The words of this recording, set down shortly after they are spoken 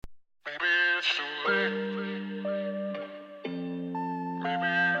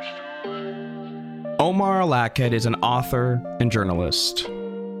Omar Akkad is an author and journalist.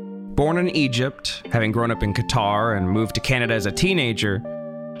 Born in Egypt, having grown up in Qatar and moved to Canada as a teenager,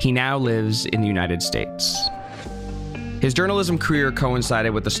 he now lives in the United States. His journalism career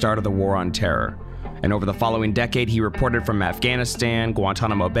coincided with the start of the War on Terror, and over the following decade he reported from Afghanistan,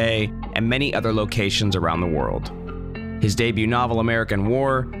 Guantanamo Bay, and many other locations around the world. His debut novel, American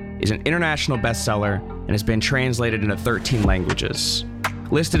War, is an international bestseller and has been translated into 13 languages.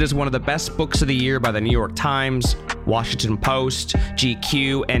 Listed as one of the best books of the year by the New York Times, Washington Post,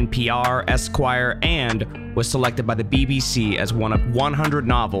 GQ, NPR, Esquire, and was selected by the BBC as one of 100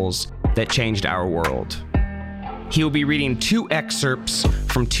 novels that changed our world. He will be reading two excerpts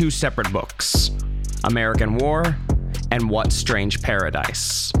from two separate books, American War and What Strange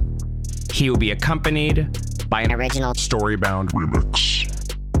Paradise. He will be accompanied by an original Storybound remix.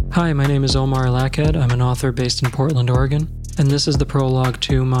 Hi, my name is Omar Akkad. I'm an author based in Portland, Oregon, and this is the prologue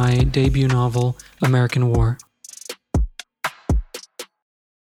to my debut novel, American War.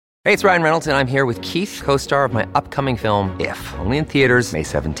 Hey, it's Ryan Reynolds, and I'm here with Keith, co-star of my upcoming film, If, only in theaters May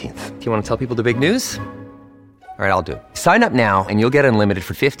 17th. Do you want to tell people the big news? All right, I'll do it. Sign up now and you'll get unlimited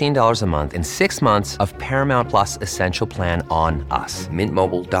for $15 a month and 6 months of Paramount Plus Essential Plan on us.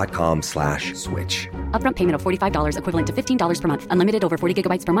 MintMobile.com/switch. Upfront payment of $45 equivalent to $15 per month. Unlimited over 40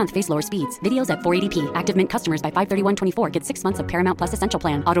 gigabytes per month. Face lower speeds. Videos at 480p. Active Mint customers by 531.24 get 6 months of Paramount Plus Essential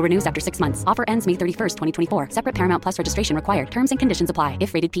Plan. Auto renews after 6 months. Offer ends May 31st, 2024. Separate Paramount Plus registration required. Terms and conditions apply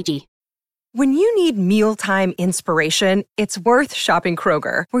if rated PG. When you need mealtime inspiration, it's worth shopping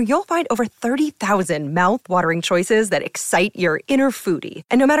Kroger, where you'll find over 30,000 mouth-watering choices that excite your inner foodie.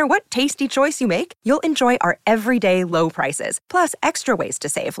 And no matter what tasty choice you make, you'll enjoy our everyday low prices, plus extra ways to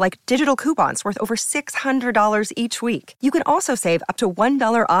save, like digital coupons worth over $600 each week. You can also save up to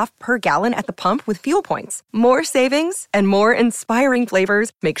 $1 off per gallon at the pump with fuel points. More savings and more inspiring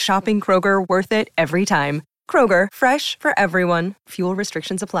flavors make shopping Kroger worth it every time. Kroger, fresh for everyone. Fuel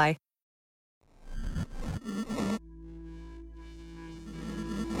restrictions apply.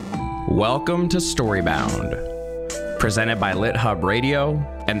 Welcome to Storybound, presented by LitHub Radio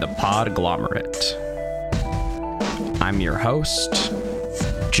and the Podglomerate. I'm your host,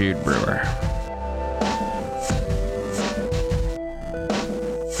 Jude Brewer.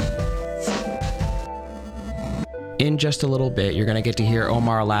 In just a little bit, you're going to get to hear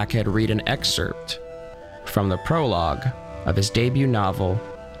Omar Akkad read an excerpt from the prologue of his debut novel,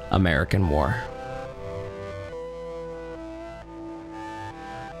 American War.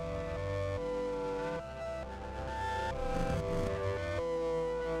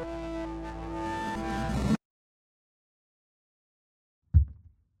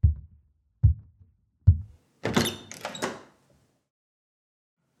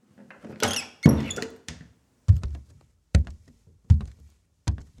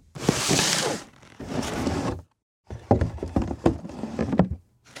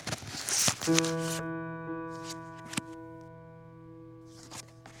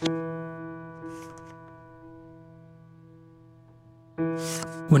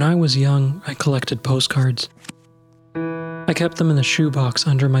 When I was young, I collected postcards. I kept them in the shoebox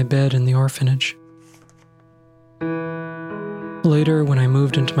under my bed in the orphanage. Later, when I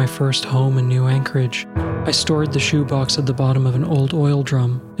moved into my first home in New Anchorage, I stored the shoebox at the bottom of an old oil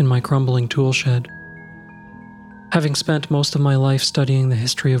drum in my crumbling tool shed. Having spent most of my life studying the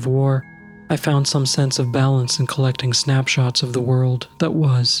history of war, I found some sense of balance in collecting snapshots of the world that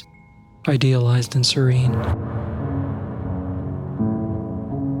was, idealized and serene.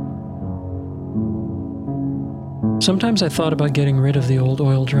 Sometimes I thought about getting rid of the old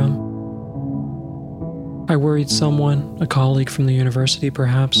oil drum. I worried someone, a colleague from the university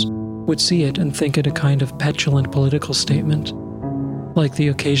perhaps, would see it and think it a kind of petulant political statement, like the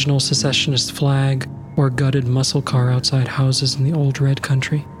occasional secessionist flag or gutted muscle car outside houses in the old red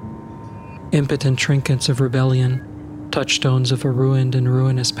country. Impotent trinkets of rebellion, touchstones of a ruined and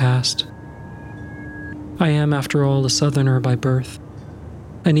ruinous past. I am, after all, a Southerner by birth.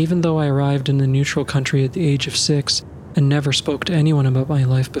 And even though I arrived in the neutral country at the age of 6 and never spoke to anyone about my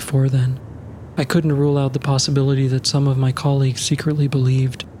life before then, I couldn't rule out the possibility that some of my colleagues secretly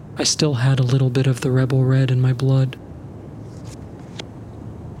believed I still had a little bit of the rebel red in my blood.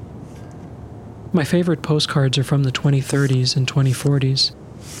 My favorite postcards are from the 2030s and 2040s,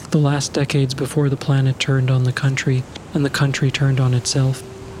 the last decades before the planet turned on the country and the country turned on itself.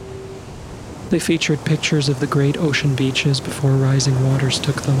 They featured pictures of the great ocean beaches before rising waters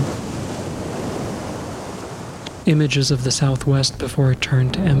took them. Images of the Southwest before it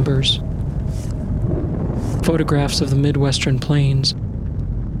turned to embers. Photographs of the Midwestern plains,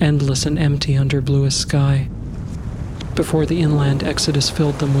 endless and empty under bluest sky, before the inland exodus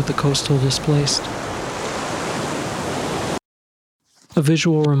filled them with the coastal displaced. A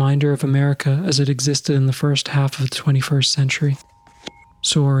visual reminder of America as it existed in the first half of the 21st century,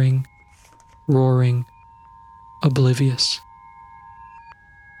 soaring, roaring, oblivious.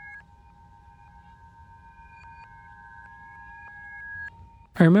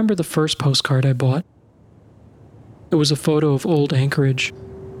 I remember the first postcard I bought. It was a photo of old Anchorage.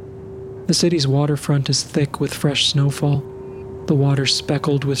 The city's waterfront is thick with fresh snowfall, the water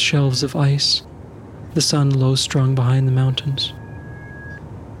speckled with shelves of ice, the sun low-strung behind the mountains.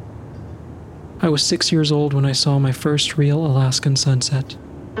 I was 6 years old when I saw my first real Alaskan sunset.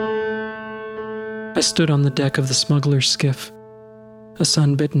 I stood on the deck of the smuggler's skiff, a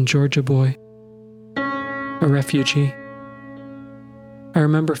sun-bitten Georgia boy, a refugee. I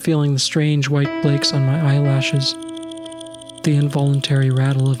remember feeling the strange white flakes on my eyelashes, the involuntary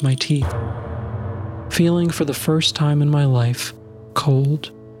rattle of my teeth, feeling for the first time in my life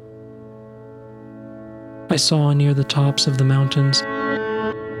cold. I saw near the tops of the mountains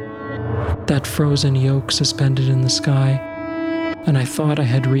that frozen yoke suspended in the sky, and I thought I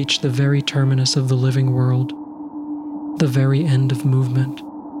had reached the very terminus of the living world, the very end of movement.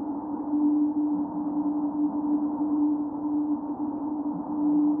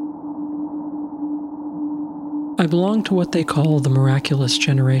 I belong to what they call the miraculous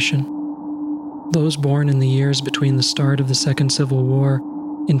generation, those born in the years between the start of the Second Civil War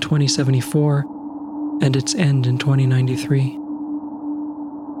in 2074 and its end in 2093.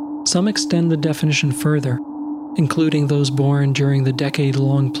 Some extend the definition further, including those born during the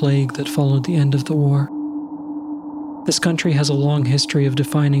decade-long plague that followed the end of the war. This country has a long history of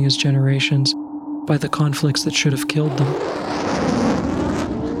defining its generations by the conflicts that should have killed them.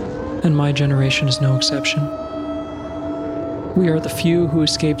 And my generation is no exception. We are the few who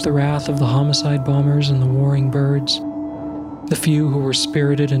escaped the wrath of the homicide bombers and the warring birds, the few who were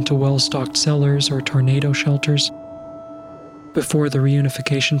spirited into well-stocked cellars or tornado shelters before the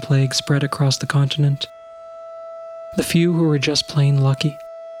reunification plague spread across the continent, the few who were just plain lucky.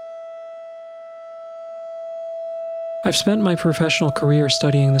 I've spent my professional career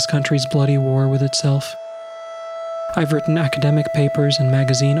studying this country's bloody war with itself. I've written academic papers and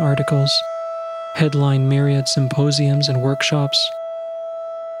magazine articles, headlined myriad symposiums and workshops.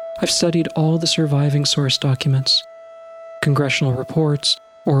 I've studied all the surviving source documents, congressional reports,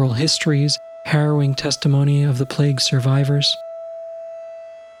 oral histories, harrowing testimony of the plague survivors.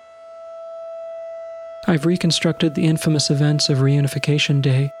 I've reconstructed the infamous events of Reunification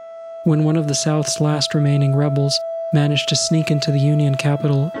Day, when one of the South's last remaining rebels managed to sneak into the Union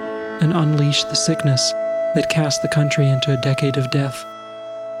Capitol and unleash the sickness that cast the country into a decade of death.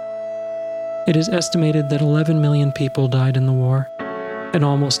 It is estimated that 11 million people died in the war, and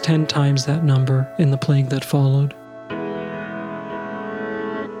almost 10 times that number in the plague that followed.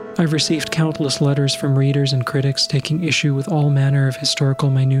 I've received countless letters from readers and critics taking issue with all manner of historical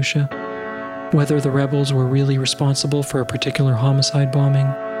minutiae, whether the rebels were really responsible for a particular homicide bombing,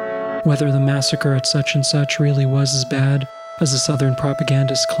 whether the massacre at such and such really was as bad as the Southern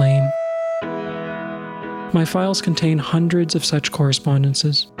propagandists claim. My files contain hundreds of such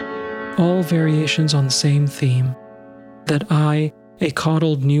correspondences, all variations on the same theme, that I, a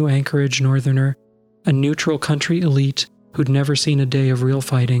coddled New Anchorage northerner, a neutral country elite who'd never seen a day of real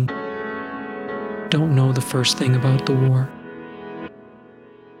fighting, don't know the first thing about the war.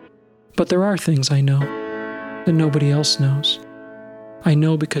 But there are things I know that nobody else knows. I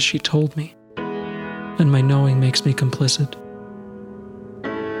know because she told me, and my knowing makes me complicit.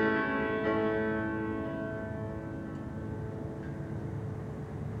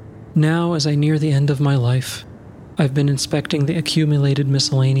 Now, as I near the end of my life, I've been inspecting the accumulated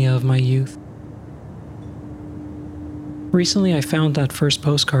miscellanea of my youth. Recently, I found that first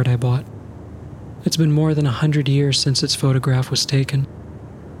postcard I bought. It's been more than 100 years since its photograph was taken.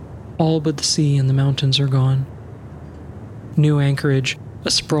 All but the sea and the mountains are gone. New Anchorage,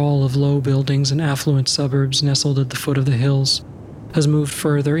 a sprawl of low buildings and affluent suburbs nestled at the foot of the hills, has moved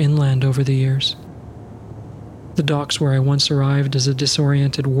further inland over the years. The docks where I once arrived as a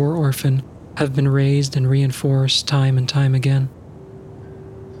disoriented war orphan have been raised and reinforced time and time again.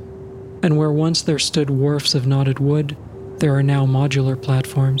 And where once there stood wharfs of knotted wood, there are now modular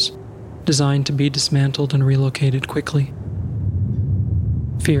platforms, designed to be dismantled and relocated quickly.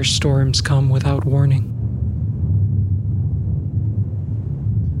 Fierce storms come without warning.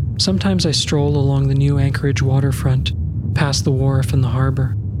 Sometimes I stroll along the New Anchorage waterfront, past the wharf and the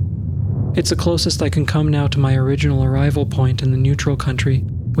harbor. It's the closest I can come now to my original arrival point in the neutral country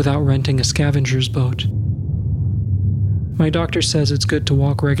without renting a scavenger's boat. My doctor says it's good to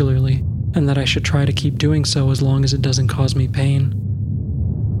walk regularly, and that I should try to keep doing so as long as it doesn't cause me pain.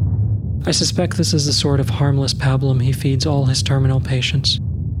 I suspect this is the sort of harmless pablum he feeds all his terminal patients,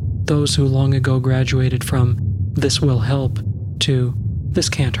 those who long ago graduated from "this will help" to "this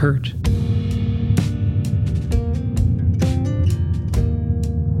can't hurt."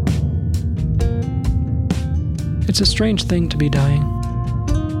 It's a strange thing to be dying.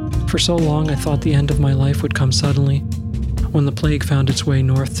 For so long I thought the end of my life would come suddenly, when the plague found its way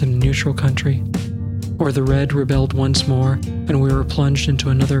north to the neutral country, or the Red rebelled once more and we were plunged into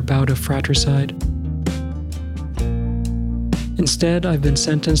another bout of fratricide. Instead, I've been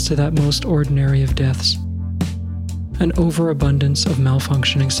sentenced to that most ordinary of deaths, an overabundance of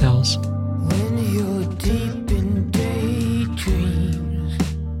malfunctioning cells. When you're deep in daydreams,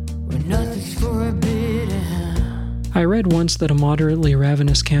 where nothing's forbidden. I read once that a moderately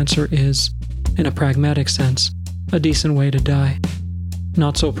ravenous cancer is, in a pragmatic sense, a decent way to die.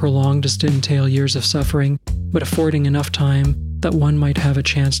 Not so prolonged as to entail years of suffering, but affording enough time that one might have a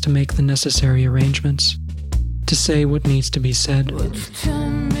chance to make the necessary arrangements, to say what needs to be said.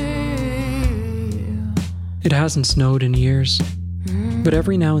 It hasn't snowed in years, but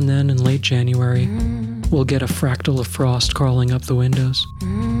every now and then in late January, we'll get a fractal of frost crawling up the windows.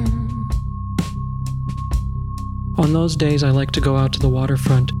 On those days, I like to go out to the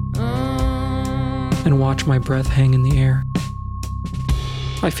waterfront and watch my breath hang in the air.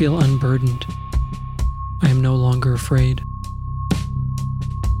 I feel unburdened. I am no longer afraid.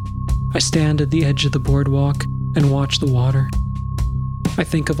 I stand at the edge of the boardwalk and watch the water. I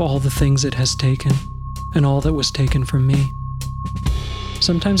think of all the things it has taken, and all that was taken from me.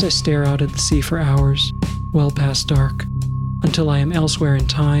 Sometimes I stare out at the sea for hours, well past dark, until I am elsewhere in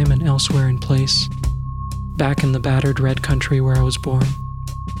time and elsewhere in place, back in the battered red country where I was born.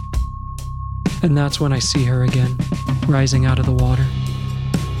 And that's when I see her again, rising out of the water.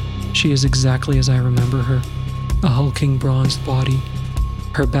 She is exactly as I remember her, a hulking bronzed body,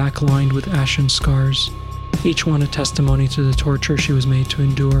 her back lined with ashen scars, each one a testimony to the torture she was made to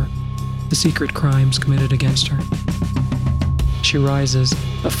endure, the secret crimes committed against her. She rises,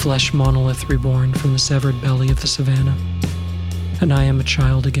 a flesh monolith reborn from the severed belly of the savannah. And I am a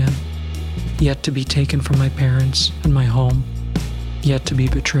child again, yet to be taken from my parents and my home, yet to be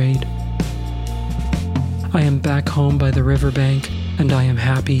betrayed. I am back home by the riverbank, and I am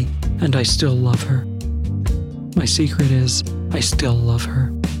happy, and I still love her. My secret is, I still love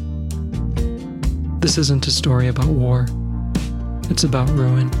her. This isn't a story about war. It's about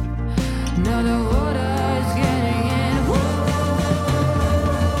ruin. Now the water's getting in.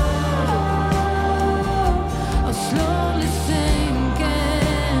 I'm slowly sinking.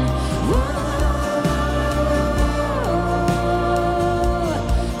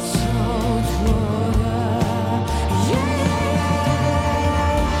 Salt water. Yeah.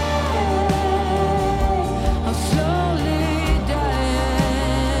 I'm slowly dying.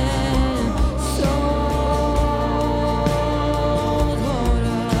 Salt water.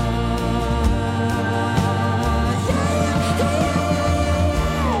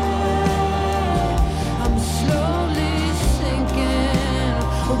 I'm slowly sinking.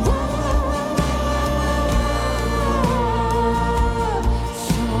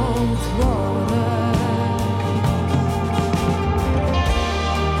 Salt water.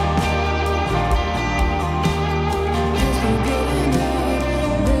 There's no getting out.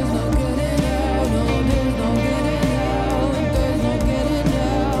 There's no getting out. No, there's no getting out. There's no getting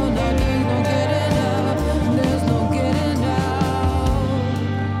out. No, there's no getting out. There's no getting out.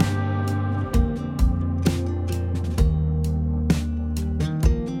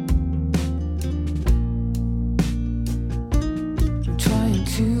 I'm trying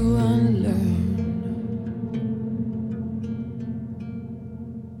to unlearn.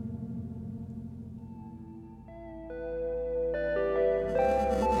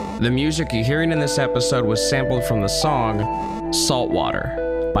 The music you're hearing in this episode was sampled from the song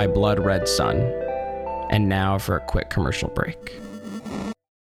Saltwater by Blood Red Sun. And now for a quick commercial break.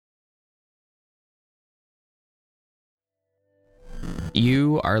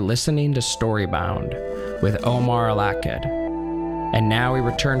 You are listening to Storybound with Omar Akkad. And now we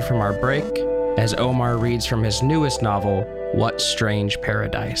return from our break as Omar reads from his newest novel, What Strange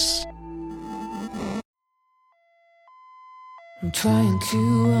Paradise. I'm trying to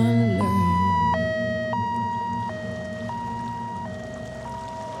unlearn.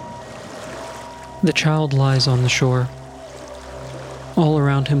 The child lies on the shore. All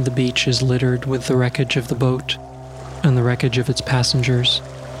around him the beach is littered with the wreckage of the boat and the wreckage of its passengers.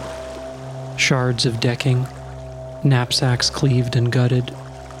 Shards of decking, knapsacks cleaved and gutted,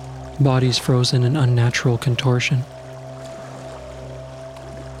 bodies frozen in unnatural contortion.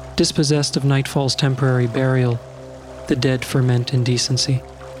 Dispossessed of Nightfall's temporary burial, the dead ferment in decency.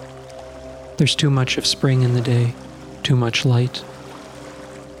 There's too much of spring in the day, too much light.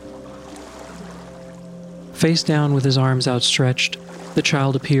 Face down with his arms outstretched, the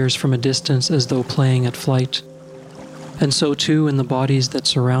child appears from a distance as though playing at flight. And so too in the bodies that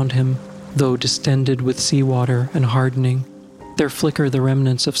surround him, though distended with seawater and hardening, there flicker the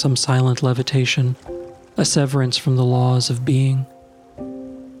remnants of some silent levitation, a severance from the laws of being.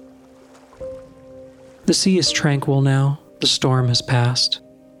 The sea is tranquil now, the storm has passed.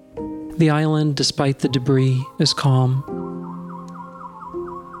 The island, despite the debris, is calm.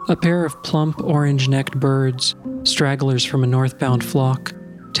 A pair of plump, orange-necked birds, stragglers from a northbound flock,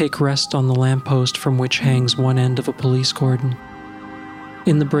 take rest on the lamppost from which hangs one end of a police cordon.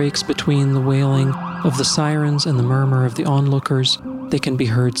 In the breaks between the wailing of the sirens and the murmur of the onlookers, they can be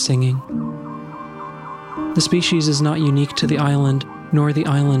heard singing. The species is not unique to the island, nor the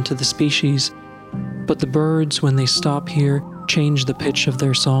island to the species, but the birds, when they stop here, change the pitch of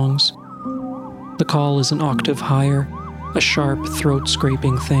their songs. The call is an octave higher, a sharp,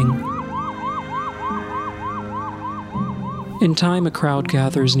 throat-scraping thing. In time, a crowd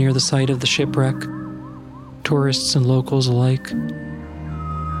gathers near the site of the shipwreck, tourists and locals alike.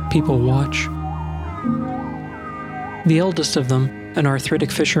 People watch. The eldest of them, an arthritic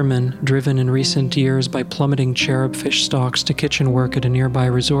fisherman driven in recent years by plummeting cherub fish stocks to kitchen work at a nearby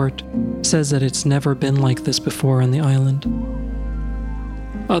resort, says that it's never been like this before on the island.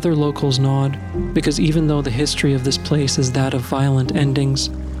 Other locals nod, because even though the history of this place is that of violent endings,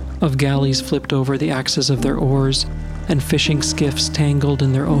 of galleys flipped over the axes of their oars, and fishing skiffs tangled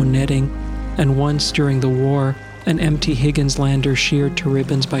in their own netting, and once during the war, an empty Higgins lander sheared to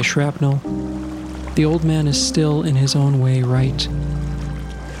ribbons by shrapnel, the old man is still in his own way right.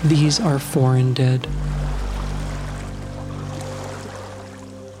 These are foreign dead.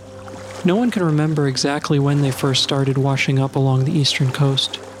 No one can remember exactly when they first started washing up along the eastern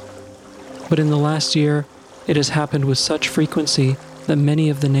coast. But in the last year, it has happened with such frequency that many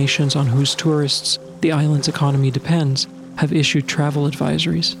of the nations on whose tourists the island's economy depends have issued travel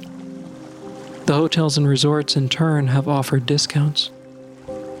advisories. The hotels and resorts, in turn, have offered discounts.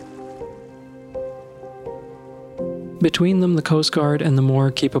 Between them, the Coast Guard and the Moor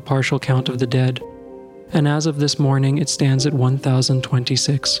keep a partial count of the dead, and as of this morning, it stands at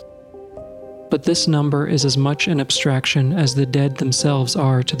 1,026. But this number is as much an abstraction as the dead themselves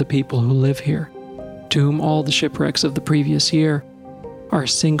are to the people who live here, to whom all the shipwrecks of the previous year are a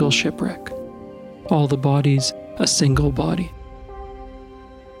single shipwreck, all the bodies a single body.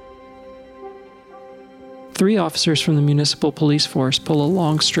 3 officers from the municipal police force pull a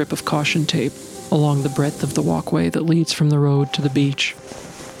long strip of caution tape along the breadth of the walkway that leads from the road to the beach.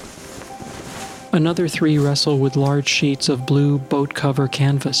 Another 3 wrestle with large sheets of blue boat cover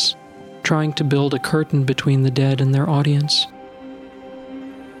canvas, trying to build a curtain between the dead and their audience.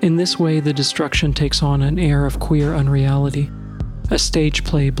 In this way, the destruction takes on an air of queer unreality, a stage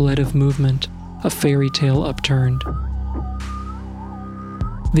play bled of movement, a fairy tale upturned.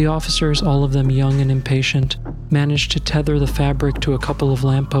 The officers, all of them young and impatient, manage to tether the fabric to a couple of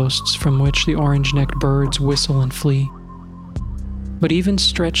lampposts from which the orange-necked birds whistle and flee. But even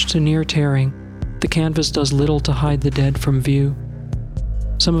stretched to near tearing, the canvas does little to hide the dead from view.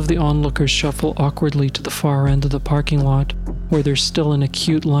 Some of the onlookers shuffle awkwardly to the far end of the parking lot, where there's still an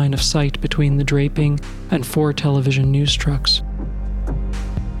acute line of sight between the draping and 4 television news trucks.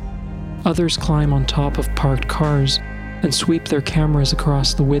 Others climb on top of parked cars and sweep their cameras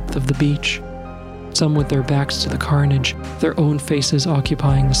across the width of the beach, some with their backs to the carnage, their own faces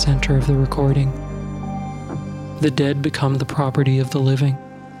occupying the center of the recording. The dead become the property of the living.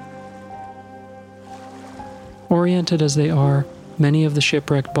 Oriented as they are, many of the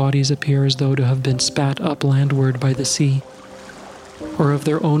shipwrecked bodies appear as though to have been spat up landward by the sea, or of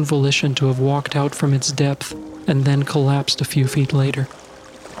their own volition to have walked out from its depth and then collapsed a few feet later.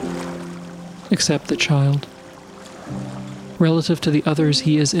 Except the child. Relative to the others,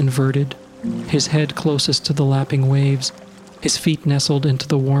 he is inverted, his head closest to the lapping waves, his feet nestled into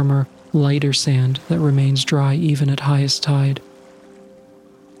the warmer, lighter sand that remains dry even at highest tide.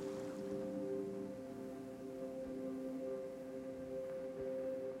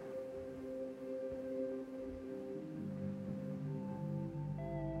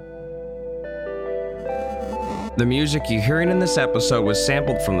 The music you're hearing in this episode was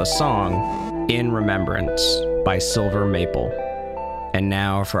sampled from the song In Remembrance by Silver Maple. And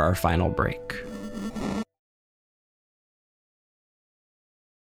now for our final break.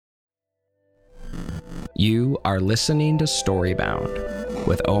 You are listening to Storybound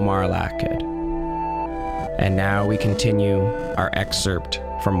with Omar Akkad. And now we continue our excerpt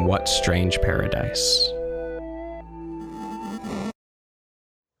from What Strange Paradise.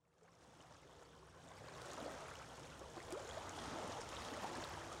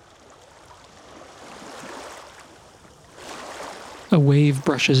 A wave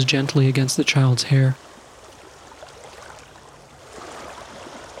brushes gently against the child's hair.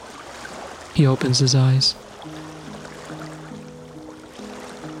 He opens his eyes.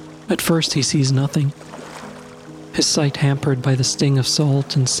 At first he sees nothing, his sight hampered by the sting of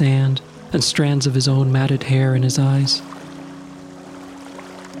salt and sand and strands of his own matted hair in his eyes.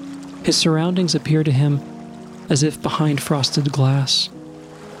 His surroundings appear to him as if behind frosted glass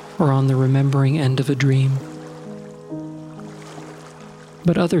or on the remembering end of a dream.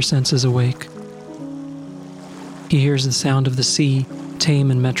 But other senses awake. He hears the sound of the sea,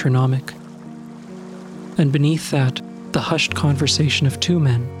 tame and metronomic. And beneath that, the hushed conversation of two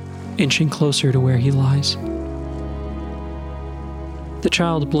men, inching closer to where he lies. The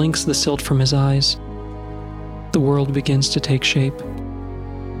child blinks the silt from his eyes. The world begins to take shape.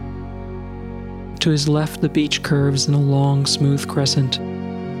 To his left, the beach curves in a long, smooth crescent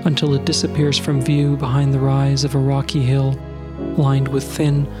until it disappears from view behind the rise of a rocky hill lined with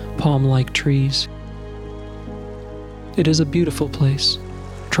thin, palm-like trees. It is a beautiful place,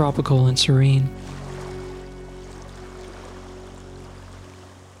 tropical and serene.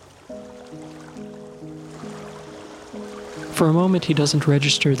 For a moment he doesn't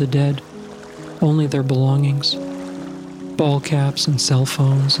register the dead, only their belongings. Ball caps and cell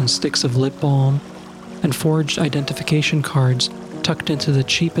phones and sticks of lip balm and forged identification cards tucked into the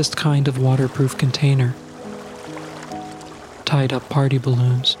cheapest kind of waterproof container. Tied up party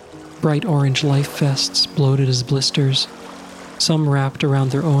balloons, bright orange life vests bloated as blisters, some wrapped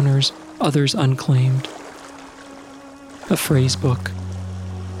around their owners, others unclaimed. A phrase book,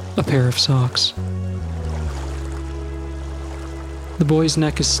 a pair of socks. The boy's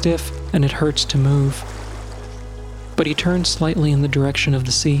neck is stiff and it hurts to move, but he turns slightly in the direction of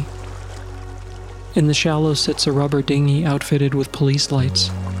the sea. In the shallow sits a rubber dinghy outfitted with police lights.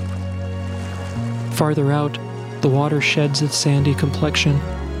 Farther out, the water sheds its sandy complexion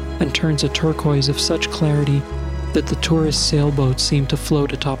and turns a turquoise of such clarity that the tourist sailboats seem to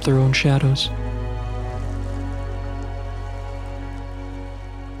float atop their own shadows.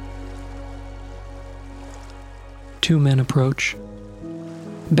 Two men approach.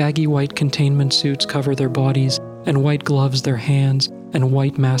 Baggy white containment suits cover their bodies, and white gloves their hands, and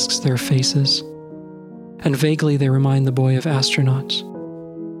white masks their faces. And vaguely they remind the boy of astronauts.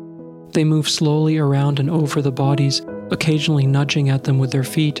 They move slowly around and over the bodies, occasionally nudging at them with their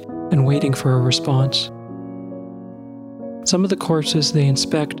feet and waiting for a response. Some of the corpses they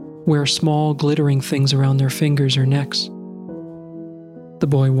inspect wear small, glittering things around their fingers or necks. The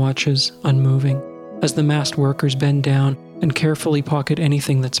boy watches, unmoving, as the masked workers bend down and carefully pocket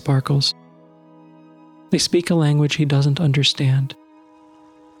anything that sparkles. They speak a language he doesn't understand.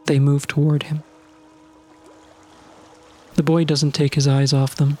 They move toward him. The boy doesn't take his eyes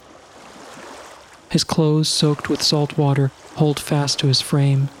off them. His clothes, soaked with salt water, hold fast to his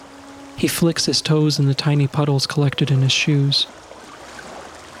frame. He flicks his toes in the tiny puddles collected in his shoes.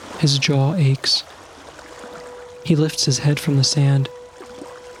 His jaw aches. He lifts his head from the sand.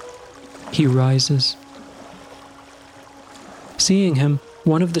 He rises. Seeing him,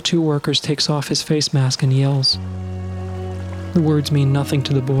 one of the two workers takes off his face mask and yells. The words mean nothing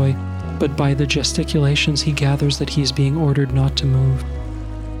to the boy, but by the gesticulations he gathers that he is being ordered not to move.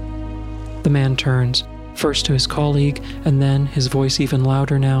 The man turns, first to his colleague, and then, his voice even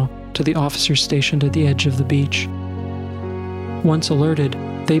louder now, to the officers stationed at the edge of the beach. Once alerted,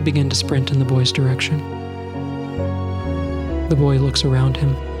 they begin to sprint in the boy's direction. The boy looks around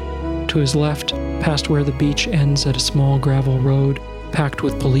him. To his left, past where the beach ends at a small gravel road, packed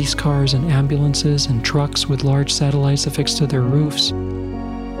with police cars and ambulances and trucks with large satellites affixed to their roofs,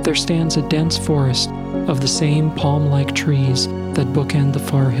 there stands a dense forest of the same palm-like trees that bookend the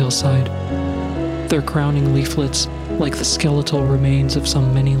far hillside, their crowning leaflets like the skeletal remains of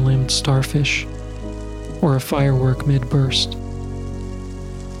some many-limbed starfish, or a firework mid-burst.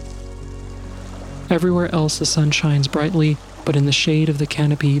 Everywhere else the sun shines brightly, but in the shade of the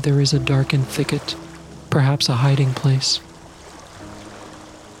canopy there is a darkened thicket, perhaps a hiding place.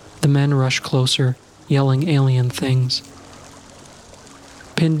 The men rush closer, yelling alien things.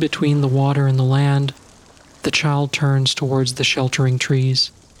 Pinned between the water and the land, the child turns towards the sheltering trees.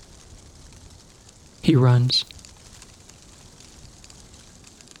 He runs.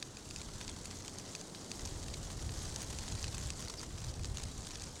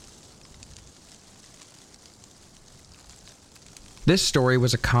 This story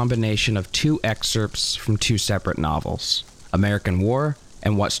was a combination of two excerpts from two separate novels, American War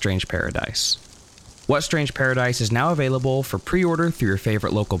and What Strange Paradise. What Strange Paradise is now available for pre-order through your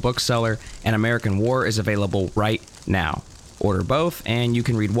favorite local bookseller, and American War is available right now. Order both, and you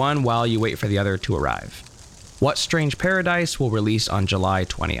can read one while you wait for the other to arrive. What Strange Paradise will release on July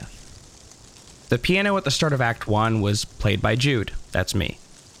 20th. The piano at the start of Act 1 was played by Jude, that's me.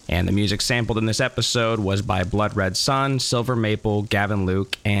 And the music sampled in this episode was by Blood Red Sun, Silver Maple, Gavin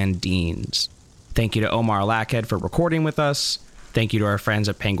Luke, and Deans. Thank you to Omar Akkad for recording with us. Thank you to our friends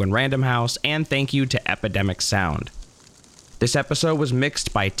at Penguin Random House, and thank you to Epidemic Sound. This episode was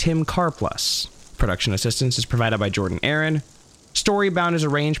mixed by Tim Carplus. Production assistance is provided by Jordan Aaron. Storybound is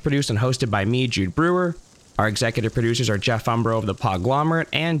arranged, produced, and hosted by me, Jude Brewer. Our executive producers are Jeff Umbro of The Podglomerate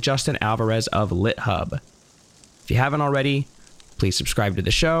and Justin Alvarez of Lit Hub. If you haven't already, please subscribe to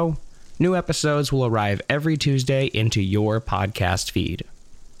the show. New episodes will arrive every Tuesday into your podcast feed.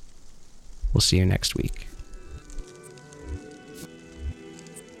 We'll see you next week.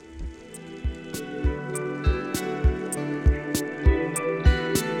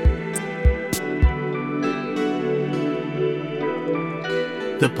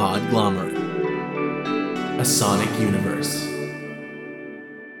 The Podglomerate, a sonic universe.